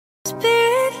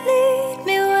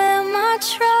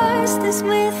trust is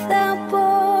without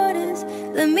borders.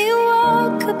 Let me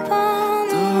walk upon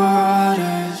the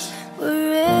waters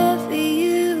wherever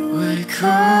you would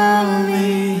call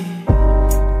me.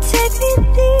 Take me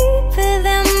deeper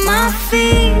than my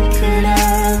feet could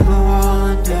ever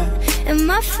wander, and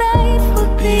my faith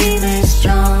will be made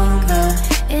stronger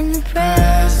in the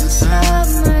presence of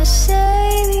my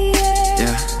Savior.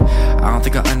 Yeah, I don't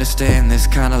think I understand this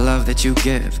kind of love that you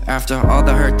give. After all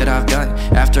the hurt that I've done,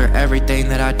 after everything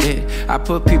that I did, I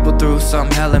put people through some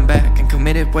hell and back and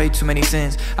committed way too many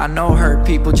sins. I know hurt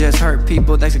people just hurt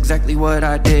people, that's exactly what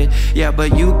I did. Yeah,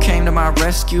 but you came to my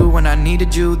rescue when I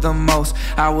needed you the most.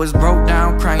 I was broke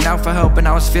down, crying out for help, and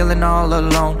I was feeling all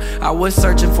alone. I was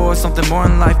searching for something more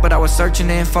in life, but I was searching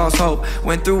in false hope.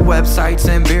 Went through websites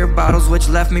and beer bottles, which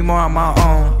left me more on my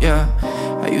own. Yeah,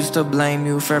 I used to blame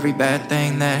you for every bad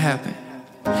thing that happened.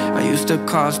 I used to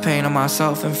cause pain on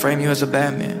myself and frame you as a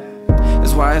bad man.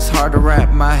 That's why it's hard to wrap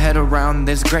my head around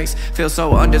this grace. Feel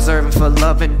so undeserving for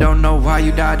love and don't know why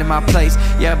you died in my place.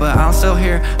 Yeah, but I'm still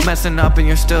here, messing up, and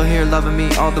you're still here loving me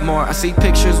all the more. I see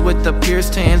pictures with the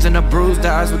pierced hands and the bruised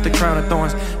eyes with the crown of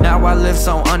thorns. Now I live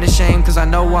so unashamed, cause I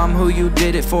know I'm who you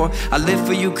did it for. I live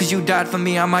for you cause you died for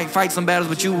me. I might fight some battles,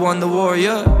 but you won the war,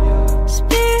 yeah.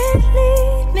 Spirit,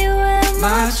 lead me where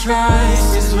my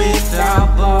trust is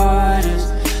without borders.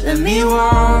 Let me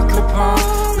walk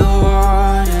upon the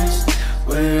waters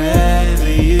wherever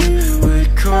you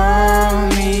would call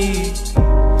me.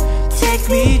 Take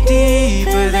me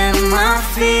deeper than my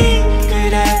feet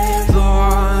could ever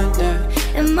wander,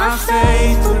 and my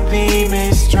faith would be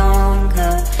made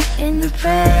stronger in the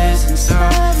presence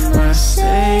of my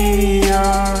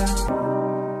Savior.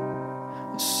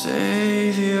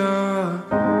 Savior,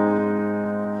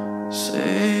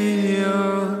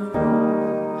 Savior,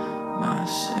 my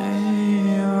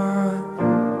Savior,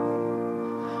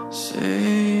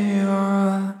 Savior.